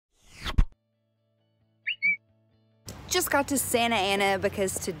just got to Santa Ana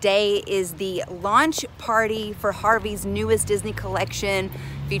because today is the launch party for Harvey's newest Disney collection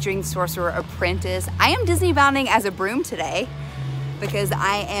featuring Sorcerer Apprentice. I am Disney bounding as a broom today because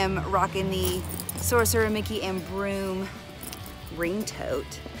I am rocking the Sorcerer Mickey and broom ring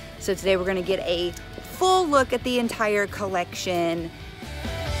tote. So today we're gonna get a full look at the entire collection.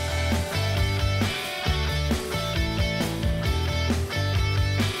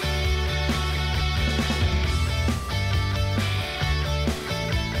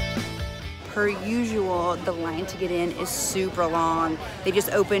 Per usual, the line to get in is super long. They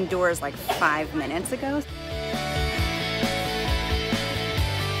just opened doors like 5 minutes ago.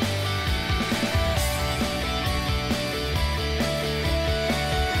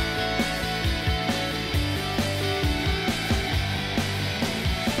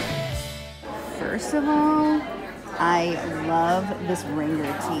 First of all, I love this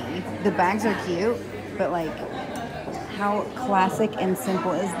ringer tee. The bags are cute, but like, how classic and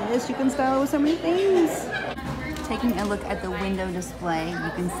simple is this? You can style it with so many things. Taking a look at the window display,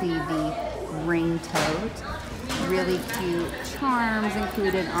 you can see the ring tote. Really cute charms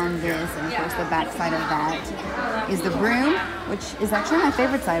included on this, and of course the back side of that is the broom, which is actually my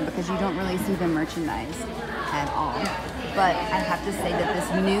favorite side because you don't really see the merchandise at all. But I have to say that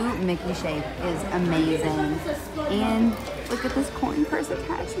this new Mickey shape is amazing. And look at this coin purse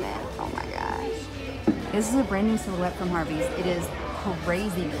attachment. Oh my gosh. This is a brand new silhouette from Harvey's. It is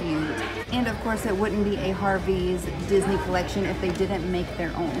crazy cute. And of course it wouldn't be a Harvey's Disney collection if they didn't make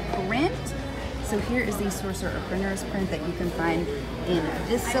their own print. So here is the Sorcerer Apprentice print that you can find in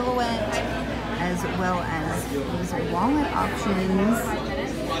this silhouette, as well as these wallet options.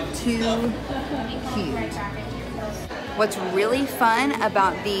 Too cute. What's really fun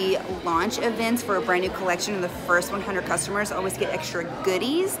about the launch events for a brand new collection, and the first 100 customers always get extra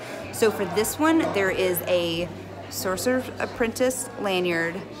goodies. So for this one, there is a Sorcerer Apprentice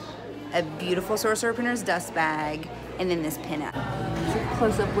lanyard, a beautiful Sorcerer Apprentice dust bag, and then this pinup. So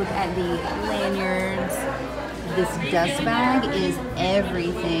close-up look at the lanyards. This dust bag is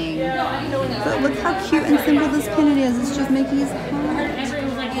everything. But look how cute and simple this pin is. It's just Mickey's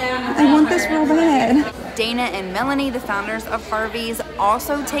hat. I want this real bad. Dana and Melanie, the founders of Harvey's,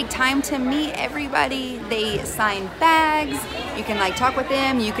 also take time to meet everybody. They sign bags. You can like talk with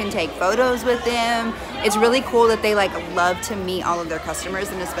them. You can take photos with them. It's really cool that they like love to meet all of their customers,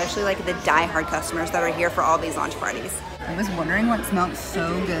 and especially like the die-hard customers that are here for all these launch parties. I was wondering what smelled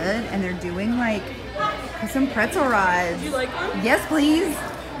so good, and they're doing like some pretzel rods. Would you like one? Yes, please.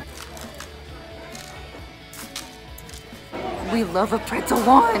 We love a pretzel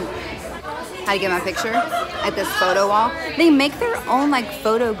one. How to get my picture at this photo wall. They make their own like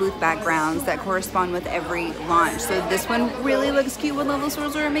photo booth backgrounds that correspond with every launch. So this one really looks cute with little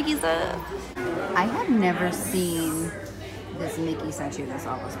Sorcerer Mickey stuff. I have never seen this Mickey statue this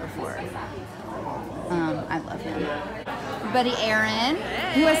August before. I love him. Buddy Aaron,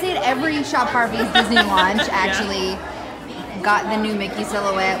 who I see at every Shop Harvey's Disney launch, actually got the new Mickey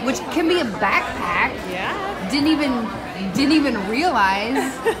silhouette, which can be a backpack. Yeah. Didn't even realize.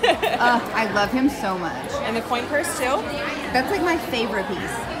 I love him so much. And the coin purse too? That's like my favorite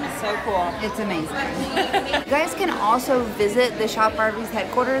piece. So cool. It's amazing. You guys can also visit the Shop Harvey's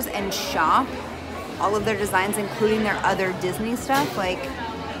headquarters and shop all of their designs, including their other Disney stuff. Like,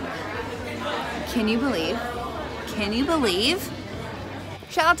 can you believe? Can you believe?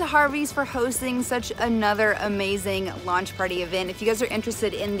 Shout out to Harvey's for hosting such another amazing launch party event. If you guys are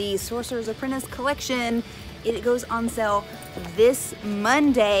interested in the Sorcerer's Apprentice collection, it goes on sale this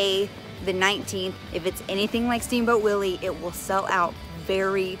Monday, the 19th. If it's anything like Steamboat Willie, it will sell out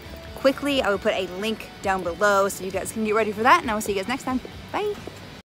very quickly. I will put a link down below so you guys can get ready for that, and I will see you guys next time. Bye.